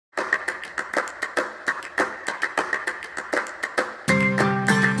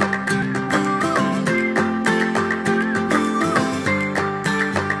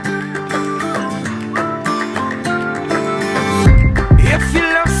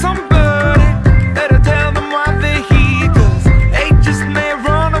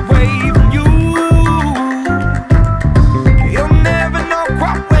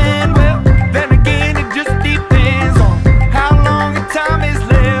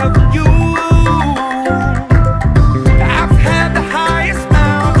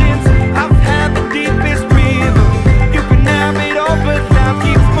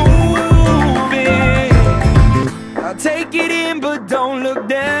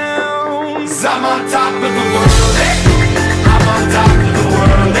down. 'Cause I'm on top of the world, eh? I'm on top of the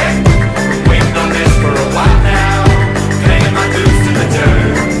world, eh? Waiting on this for a while now, paying my dues to the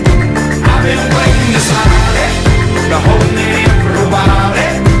dirt. I've been waiting to smile, eh? Been holding it in for a while,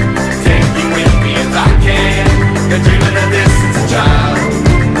 eh? Take you with me if I can. Been dreaming of this since a child.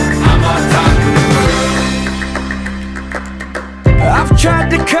 I'm on top of the world. I've tried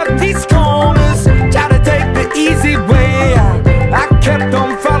to cut these corners, tried to take the easy way. I kept on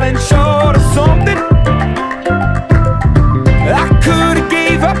falling short of something. I could've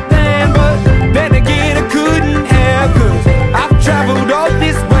gave up then, but then again I couldn't have. 'Cause I've traveled all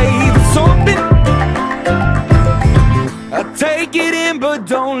this way for something. I take it in but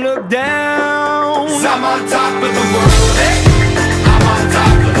don't look down. 'Cause I'm on top of the world, eh? I'm on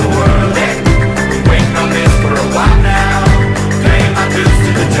top of the world, eh? Been waiting on this for a while now, paying my dues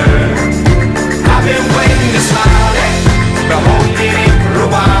to the dirt. I've been waiting to smile, eh? Been holding it in for a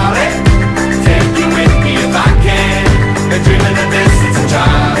while, eh? Take you with me if I can. Been dreaming of this since a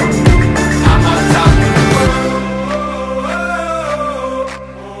child. I'm on top of the world.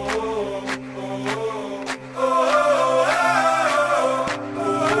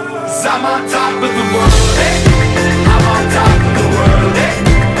 'Cause I'm on top of the world, eh?